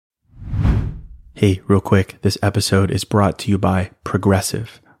Hey, real quick, this episode is brought to you by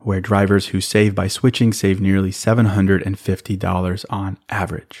Progressive, where drivers who save by switching save nearly $750 on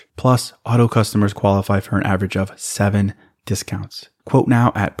average. Plus, auto customers qualify for an average of 7 discounts. Quote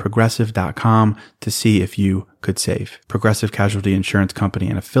now at progressive.com to see if you could save. Progressive Casualty Insurance Company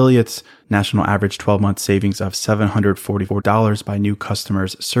and Affiliates. National average 12-month savings of $744 by new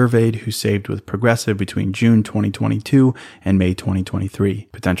customers surveyed who saved with Progressive between June 2022 and May 2023.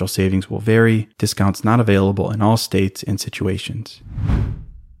 Potential savings will vary. Discounts not available in all states and situations.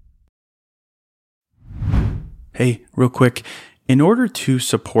 Hey, real quick. In order to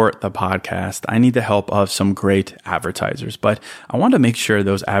support the podcast, I need the help of some great advertisers, but I want to make sure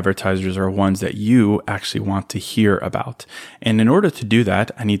those advertisers are ones that you actually want to hear about. And in order to do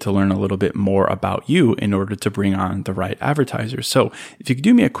that, I need to learn a little bit more about you in order to bring on the right advertisers. So if you could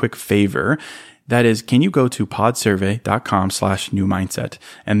do me a quick favor, that is, can you go to podsurvey.com/newmindset?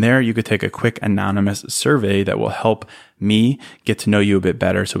 And there you could take a quick anonymous survey that will help me get to know you a bit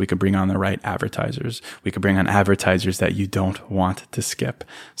better so we can bring on the right advertisers. We can bring on advertisers that you don't want to skip.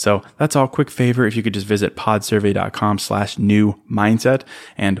 So that's all. Quick favor. If you could just visit podsurvey.com/newmindset.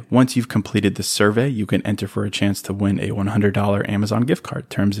 And once you've completed the survey, you can enter for a chance to win a $100 Amazon gift card.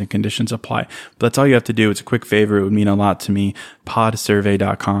 Terms and conditions apply. But that's all you have to do. It's a quick favor. It would mean a lot to me.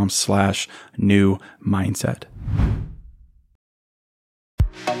 podsurvey.com/newmindset.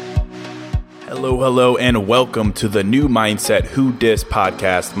 Hello, and welcome to the New Mindset Who Dis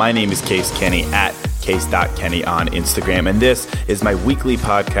podcast. My name is Case Kenny at case.kenny on Instagram, and this is my weekly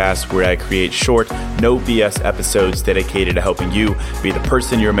podcast where I create short, no BS episodes dedicated to helping you be the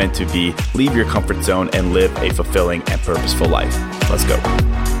person you're meant to be, leave your comfort zone, and live a fulfilling and purposeful life. Let's go.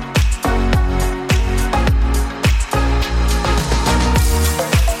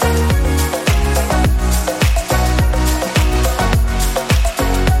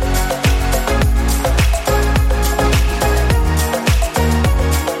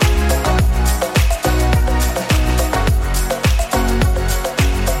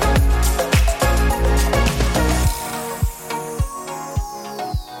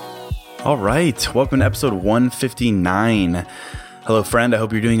 All right, welcome to episode 159. Hello, friend. I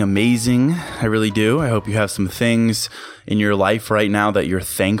hope you're doing amazing. I really do. I hope you have some things in your life right now that you're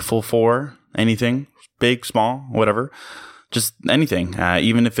thankful for. Anything, big, small, whatever. Just anything.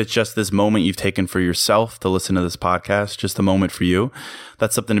 Even if it's just this moment you've taken for yourself to listen to this podcast, just a moment for you.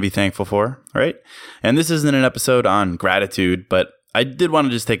 That's something to be thankful for, right? And this isn't an episode on gratitude, but I did want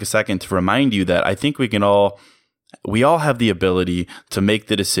to just take a second to remind you that I think we all have the ability to make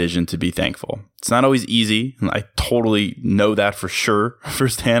the decision to be thankful. It's not always easy. And I totally know that for sure.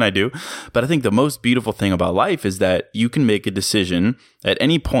 Firsthand, I do. But I think the most beautiful thing about life is that you can make a decision at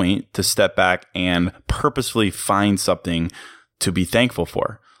any point to step back and purposefully find something to be thankful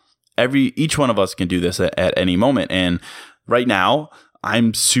for. Each one of us can do this at any moment. And right now,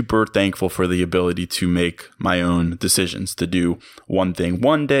 I'm super thankful for the ability to make my own decisions, to do one thing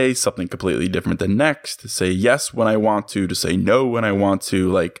one day, something completely different the next, to say yes when I want to say no when I want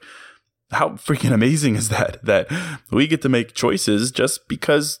to. Like, how freaking amazing is that we get to make choices just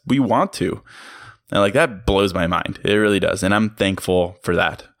because we want to. And like, that blows my mind. It really does. And I'm thankful for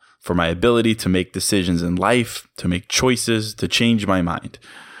that, for my ability to make decisions in life, to make choices, to change my mind.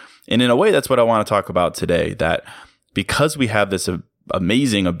 And in a way, that's what I want to talk about today, that because we have this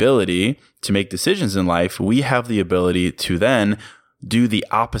amazing ability to make decisions in life, we have the ability to then do the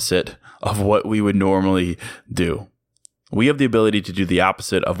opposite of what we would normally do. We have the ability to do the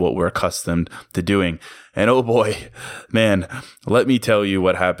opposite of what we're accustomed to doing. And oh boy, man, let me tell you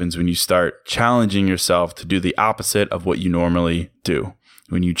what happens when you start challenging yourself to do the opposite of what you normally do.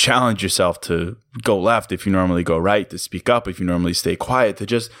 When you challenge yourself to go left if you normally go right, to speak up if you normally stay quiet, to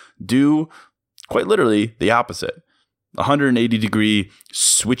just do quite literally the opposite. 180-degree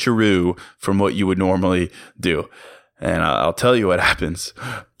switcheroo from what you would normally do. And I'll tell you what happens.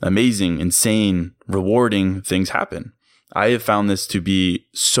 Amazing, insane, rewarding things happen. I have found this to be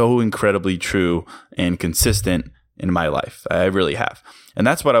so incredibly true and consistent in my life. I really have. And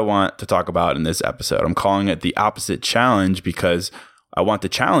that's what I want to talk about in this episode. I'm calling it the opposite challenge because I want to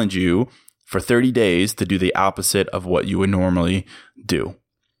challenge you for 30 days to do the opposite of what you would normally do.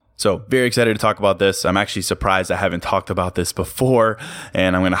 So very excited to talk about this. I'm actually surprised I haven't talked about this before,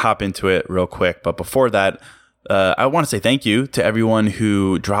 and I'm going to hop into it real quick. But before that, I want to say thank you to everyone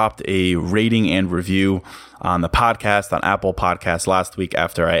who dropped a rating and review on the podcast, on Apple Podcasts last week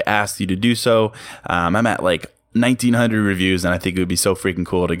after I asked you to do so. I'm at like 1,900 reviews, and I think it would be so freaking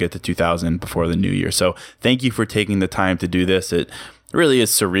cool to get to 2,000 before the new year. So thank you for taking the time to do this. It It really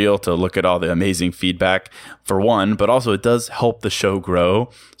is surreal to look at all the amazing feedback for one, but also it does help the show grow.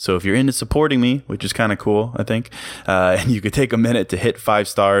 So if you're into supporting me, which is kind of cool, I think, and you could take a minute to hit 5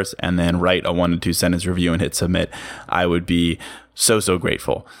 stars and then write a 1 to 2 sentence review and hit submit, I would be so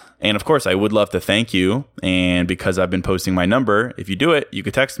grateful. And of course, I would love to thank you. And because I've been posting my number, if you do it, you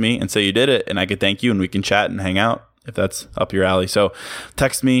could text me and say you did it, and I could thank you, and we can chat and hang out if that's up your alley. So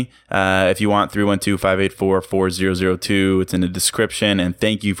text me if you want, 312-584-4002. It's in the description. And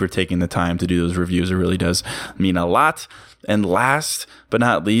thank you for taking the time to do those reviews. It really does mean a lot. And last but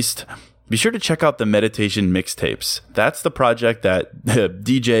not least, be sure to check out the meditation mixtapes. That's the project that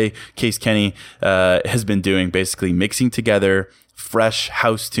DJ Case Kenny has been doing, basically mixing together fresh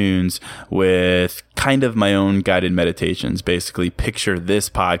house tunes with kind of my own guided meditations. Basically, picture this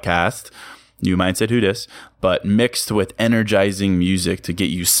podcast, New Mindset Who Dis, but mixed with energizing music to get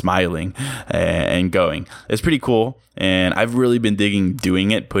you smiling and going. It's pretty cool. And I've really been digging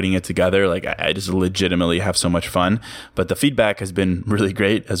doing it, putting it together. Like I just legitimately have so much fun, but the feedback has been really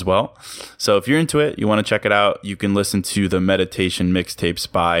great as well. So if you're into it, you want to check it out, you can listen to the meditation mixtapes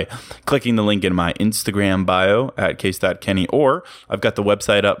by clicking the link in my Instagram bio at case.kenny, or I've got the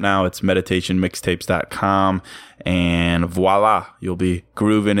website up now. It's meditationmixtapes.com, and voila, you'll be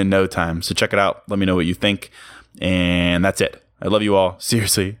grooving in no time. So check it out. Let me know what you think. And that's it. I love you all.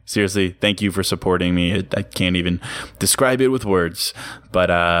 Seriously. Thank you for supporting me. I can't even describe it with words, but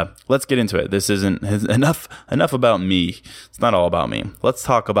let's get into it. This isn't enough about me. It's not all about me. Let's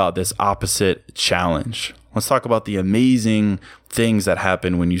talk about this opposite challenge. Let's talk about the amazing things that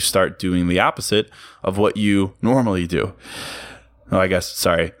happen when you start doing the opposite of what you normally do. Oh,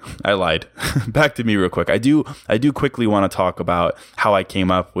 sorry, I lied. Back to me real quick. I do quickly want to talk about how I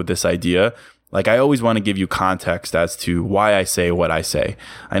came up with this idea. Like, I always want to give you context as to why I say what I say.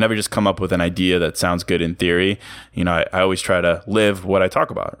 I never just come up with an idea that sounds good in theory. You know, I always try to live what I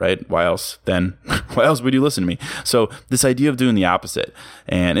talk about, right? Why else would you listen to me? So this idea of doing the opposite.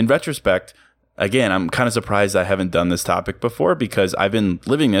 And in retrospect, again, I'm kind of surprised I haven't done this topic before, because I've been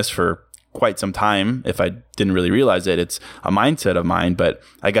living this for quite some time. If I didn't really realize it, it's a mindset of mine, but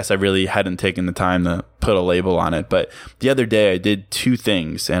I guess I really hadn't taken the time to put a label on it. But the other day I did 2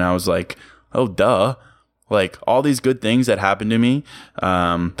 things and I was like, oh, duh. Like, all these good things that happened to me,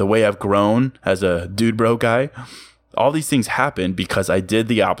 the way I've grown as a dude bro guy, all these things happened because I did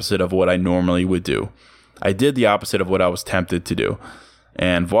the opposite of what I normally would do. I did the opposite of what I was tempted to do.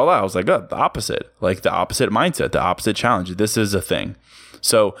 And voila, I was like, oh, the opposite. Like, the opposite mindset, the opposite challenge. This is a thing.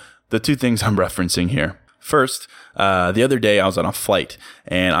 So the 2 things I'm referencing here. First, the other day I was on a flight,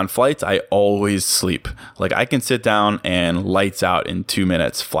 and on flights, I always sleep. Like, I can sit down and lights out in 2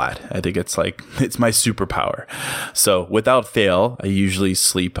 minutes flat. I think it's my superpower. So without fail, I usually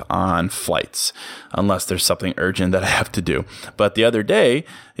sleep on flights unless there's something urgent that I have to do. But the other day,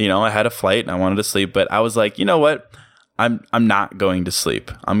 I had a flight and I wanted to sleep, but I was like, you know what? I'm not going to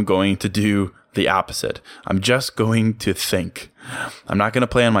sleep. I'm going to do the opposite. I'm just going to think. I'm not going to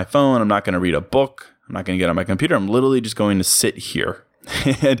play on my phone. I'm not going to read a book. I'm not going to get on my computer. I'm literally just going to sit here.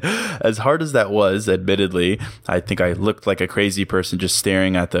 And as hard as that was, admittedly, I think I looked like a crazy person just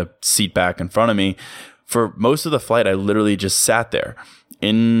staring at the seat back in front of me. For most of the flight, I literally just sat there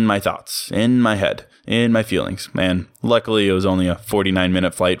in my thoughts, in my head, in my feelings. Man, luckily it was only a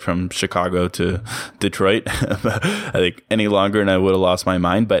 49-minute flight from Chicago to Detroit. I think any longer and I would have lost my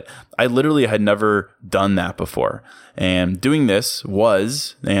mind. But I literally had never done that before. And doing this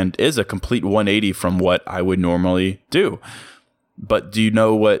was and is a complete 180 from what I would normally do. But do you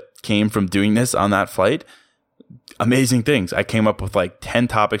know what came from doing this on that flight? Amazing things. I came up with like 10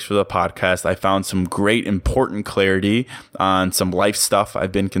 topics for the podcast. I found some great important clarity on some life stuff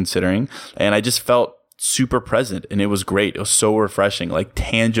I've been considering. And I just felt super present, and it was great. It was so refreshing, like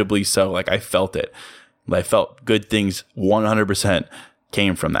tangibly so. Like, I felt it. I felt good things 100%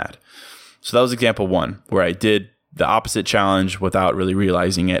 came from that. So that was example 1, where I did the opposite challenge without really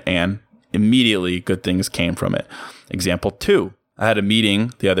realizing it, and immediately good things came from it. Example 2. I had a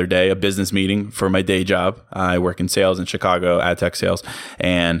meeting the other day, a business meeting for my day job. I work in sales in Chicago, ad tech sales.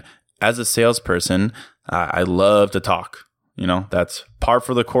 And as a salesperson, I love to talk. That's par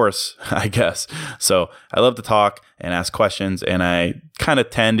for the course, I guess. So I love to talk and ask questions. And I kind of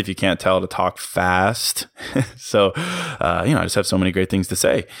tend, if you can't tell, to talk fast. So, I just have so many great things to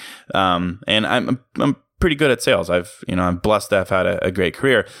say. And I'm pretty good at sales. I'm blessed to have had a great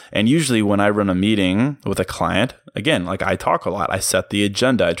career. And usually when I run a meeting with a client, again, like, I talk a lot. I set the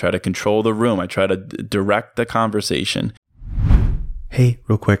agenda. I try to control the room. I try to direct the conversation. Hey,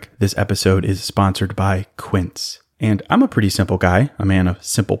 real quick. This episode is sponsored by Quince. And I'm a pretty simple guy, a man of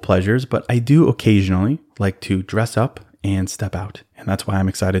simple pleasures, but I do occasionally like to dress up and step out. And that's why I'm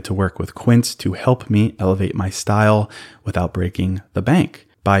excited to work with Quince to help me elevate my style without breaking the bank.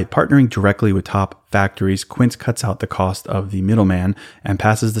 By partnering directly with top factories, Quince cuts out the cost of the middleman and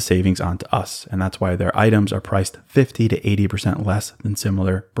passes the savings on to us. And that's why their items are priced 50 to 80% less than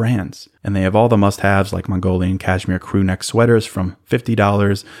similar brands. And they have all the must-haves like Mongolian cashmere crew neck sweaters from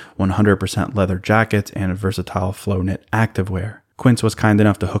 $50, 100% leather jackets, and versatile flow knit activewear. Quince was kind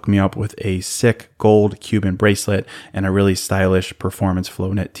enough to hook me up with a sick gold Cuban bracelet and a really stylish performance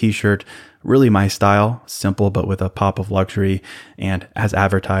flow knit t-shirt. Really my style, simple but with a pop of luxury, and as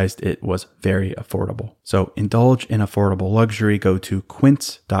advertised, it was very affordable. So indulge in affordable luxury. Go to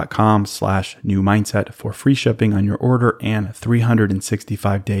quince.com/new mindset for free shipping on your order and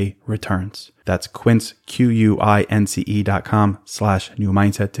 365-day returns. That's Quince, QUINCE.com/new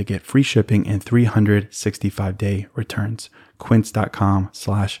mindset to get free shipping and 365-day returns.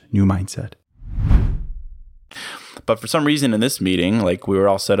 Quince.com/new mindset. But for some reason in this meeting, like we were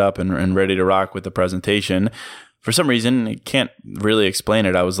all set up and ready to rock with the presentation, for some reason, I can't really explain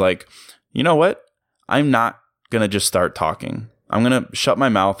it. I was like, you know what? I'm not going to just start talking. I'm going to shut my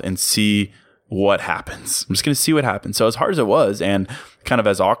mouth and see what happens. I'm just going to see what happens. So as hard as it was and kind of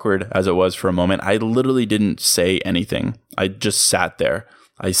as awkward as it was for a moment, I literally didn't say anything. I just sat there.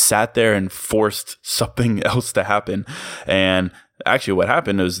 I sat there and forced something else to happen. And actually what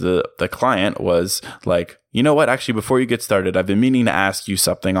happened was the client was like, you know what? Actually, before you get started, I've been meaning to ask you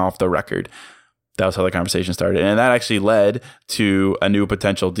something off the record. That was how the conversation started. And that actually led to a new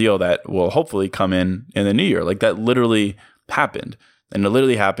potential deal that will hopefully come in the new year. Like that literally happened. And it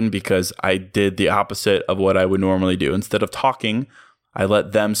literally happened because I did the opposite of what I would normally do. Instead of talking, I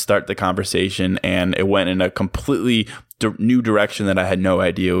let them start the conversation and it went in a completely new direction that I had no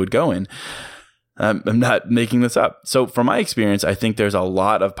idea it would go in. I'm not making this up. So from my experience, I think there's a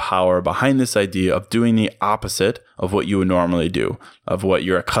lot of power behind this idea of doing the opposite of what you would normally do, of what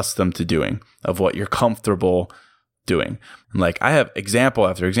you're accustomed to doing, of what you're comfortable doing. And like I have example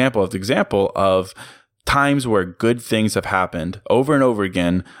after example after example of times where good things have happened over and over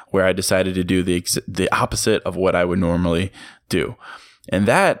again where I decided to do the opposite of what I would normally do. And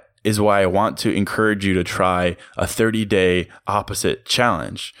that is why I want to encourage you to try a 30-day opposite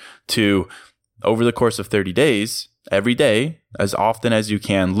challenge to, over the course of 30 days, every day, as often as you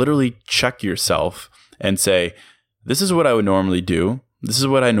can, literally check yourself and say, this is what I would normally do. This is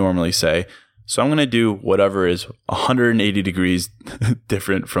what I normally say. So I'm going to do whatever is 180 degrees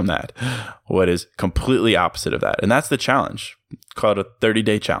different from that, what is completely opposite of that. And that's the challenge. It's called a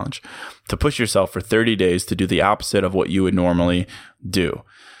 30-day challenge, to push yourself for 30 days to do the opposite of what you would normally do.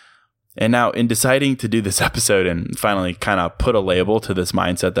 And now in deciding to do this episode and finally kind of put a label to this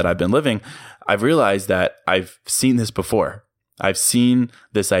mindset that I've been living, I've realized that I've seen this before. I've seen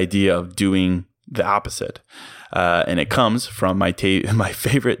this idea of doing the opposite. And it comes from my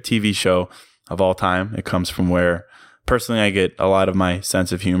favorite TV show of all time. It comes from where personally I get a lot of my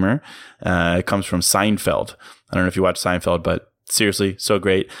sense of humor. It comes from Seinfeld. I don't know if you watch Seinfeld, but seriously, so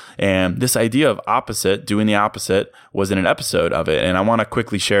great. And this idea of opposite, doing the opposite, was in an episode of it. And I want to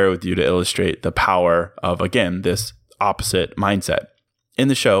quickly share it with you to illustrate the power of, again, this opposite mindset. In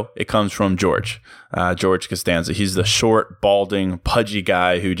the show, it comes from George Costanza. He's the short, balding, pudgy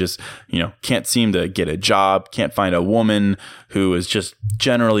guy who just, can't seem to get a job, can't find a woman, who is just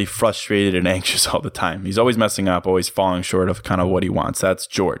generally frustrated and anxious all the time. He's always messing up, always falling short of kind of what he wants. That's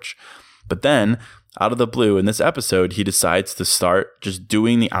George. But then, out of the blue, in this episode, he decides to start just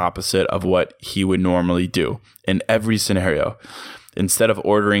doing the opposite of what he would normally do in every scenario. Instead of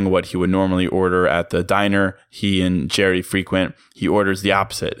ordering what he would normally order at the diner he and Jerry frequent, he orders the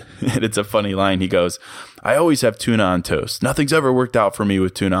opposite. And it's a funny line. He goes, I always have tuna on toast. Nothing's ever worked out for me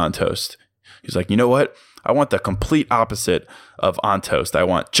with tuna on toast. He's like, you know what? I want the complete opposite of on toast. I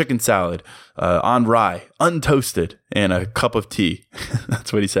want chicken salad on rye, untoasted, and a cup of tea.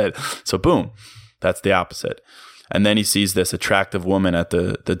 That's what he said. So boom, that's the opposite. And then he sees this attractive woman at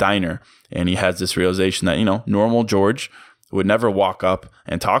the diner, and he has this realization that, normal George would never walk up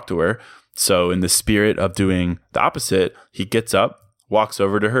and talk to her. So in the spirit of doing the opposite, he gets up, walks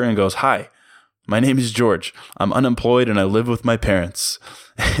over to her and goes, hi, my name is George. I'm unemployed and I live with my parents.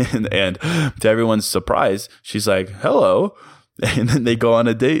 and to everyone's surprise, she's like, hello. And then they go on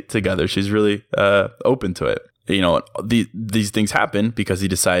a date together. She's really open to it. These things happen because he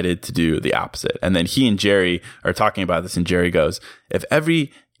decided to do the opposite. And then he and Jerry are talking about this, and Jerry goes, if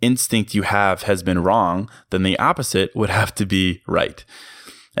every instinct you have has been wrong, then the opposite would have to be right.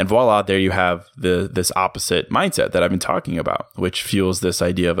 And voila, there you have this opposite mindset that I've been talking about, which fuels this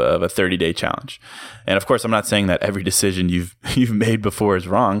idea of a 30-day challenge. And of course, I'm not saying that every decision you've made before is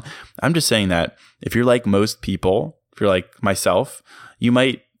wrong. I'm just saying that if you're like most people if you're like myself, you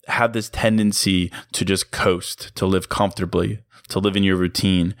might have this tendency to just coast, to live comfortably, to live in your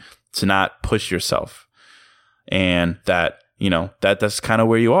routine, to not push yourself. And that's kind of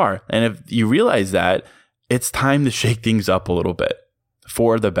where you are. And if you realize that, it's time to shake things up a little bit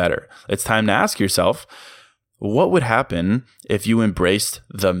for the better. It's time to ask yourself, what would happen if you embraced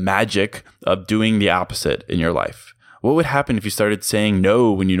the magic of doing the opposite in your life? What would happen if you started saying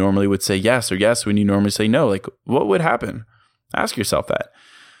no when you normally would say yes, or yes when you normally say no? Like, what would happen? Ask yourself that,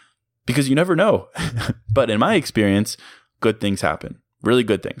 because you never know. But in my experience, good things happen. Really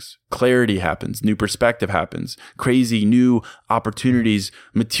good things. Clarity happens. New perspective happens. Crazy new opportunities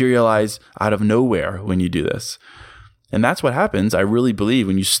materialize out of nowhere when you do this. And that's what happens, I really believe,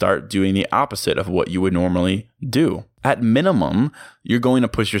 when you start doing the opposite of what you would normally do. At minimum, you're going to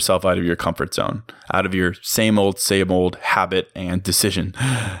push yourself out of your comfort zone, out of your same old habit and decision.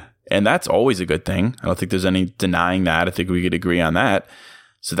 And that's always a good thing. I don't think there's any denying that. I think we could agree on that.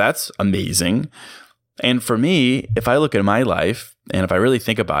 So that's amazing. And for me, if I look at my life and if I really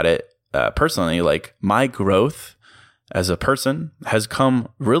think about it personally, like my growth as a person has come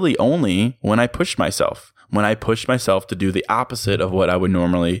really only when I pushed myself. When I pushed myself to do the opposite of what I would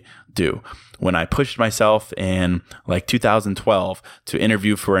normally do. When I pushed myself in like 2012 to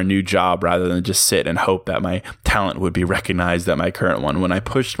interview for a new job rather than just sit and hope that my talent would be recognized at my current one. When I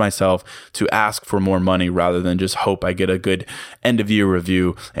pushed myself to ask for more money rather than just hope I get a good end of year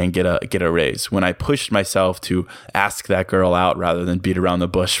review and get a raise. When I pushed myself to ask that girl out rather than beat around the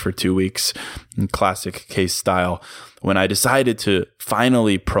bush for 2 weeks in classic case style. When I decided to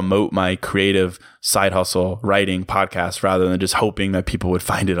finally promote my creative side hustle, writing, podcast, rather than just hoping that people would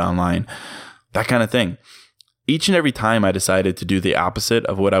find it online, that kind of thing. Each and every time I decided to do the opposite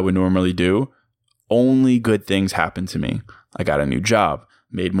of what I would normally do, only good things happened to me. I got a new job,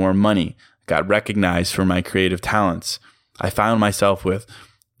 made more money, got recognized for my creative talents. I found myself with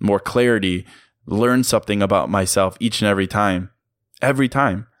more clarity, learned something about myself each and every time. Every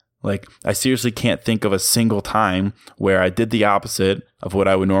time. Like, I seriously can't think of a single time where I did the opposite of what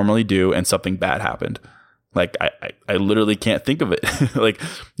I would normally do and something bad happened. Like, I literally can't think of it. Like,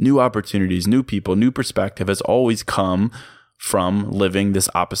 new opportunities, new people, new perspective has always come from living this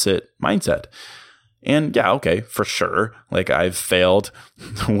opposite mindset. And yeah, okay, for sure. Like, I've failed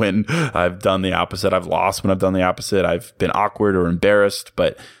when I've done the opposite. I've lost when I've done the opposite. I've been awkward or embarrassed,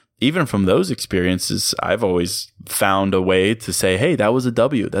 but even from those experiences, I've always found a way to say, hey, that was a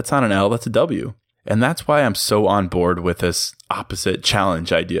W. That's not an L, that's a W. And that's why I'm so on board with this opposite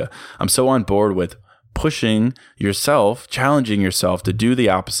challenge idea. I'm so on board with pushing yourself, challenging yourself to do the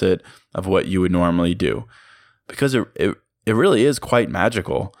opposite of what you would normally do. Because it really is quite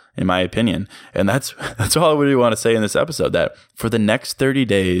magical, in my opinion. And that's all I really want to say in this episode, that for the next 30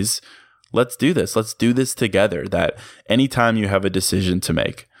 days, let's do this. Let's do this together. That anytime you have a decision to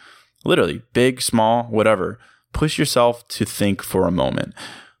make, literally, big, small, whatever, push yourself to think for a moment.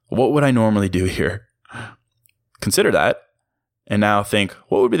 What would I normally do here? Consider that. And now think,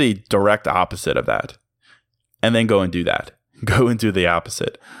 what would be the direct opposite of that? And then go and do that. Go and do the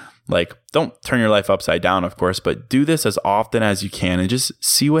opposite. Like, don't turn your life upside down, of course, but do this as often as you can and just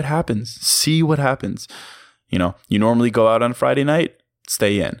see what happens. See what happens. You know, you normally go out on Friday night,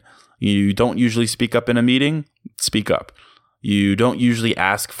 stay in. You don't usually speak up in a meeting, speak up. You don't usually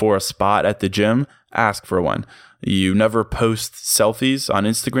ask for a spot at the gym, ask for one. You never post selfies on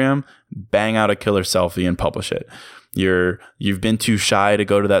Instagram, bang out a killer selfie and publish it. You've been too shy to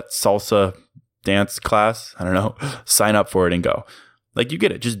go to that salsa dance class, I don't know, sign up for it and go. Like, you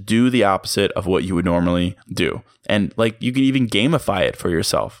get it. Just do the opposite of what you would normally do. And like, you can even gamify it for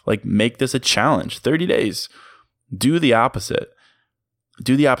yourself. Like, make this a challenge, 30 days. Do the opposite.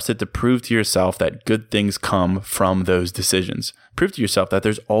 Do the opposite to prove to yourself that good things come from those decisions. Prove to yourself that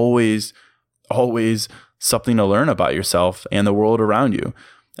there's always something to learn about yourself and the world around you.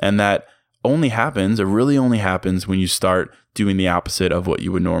 And that really only happens when you start doing the opposite of what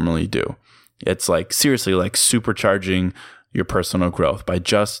you would normally do. It's like, seriously, like supercharging your personal growth by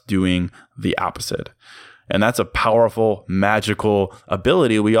just doing the opposite. And that's a powerful, magical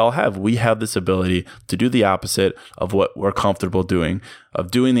ability we all have. We have this ability to do the opposite of what we're comfortable doing,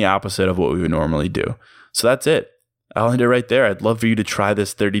 of doing the opposite of what we would normally do. So that's it. I'll end it right there. I'd love for you to try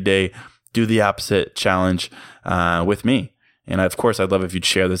this 30-day do the opposite challenge with me. And of course, I'd love if you'd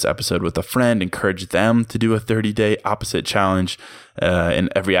share this episode with a friend, encourage them to do a 30-day opposite challenge in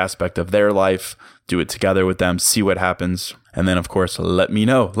every aspect of their life. Do it together with them, see what happens. And then, of course, let me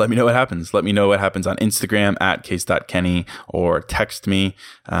know. Let me know what happens. Let me know what happens on Instagram at case.kenny or text me.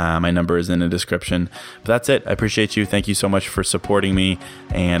 My number is in the description. But that's it. I appreciate you. Thank you so much for supporting me.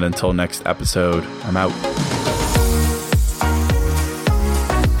 And until next episode, I'm out.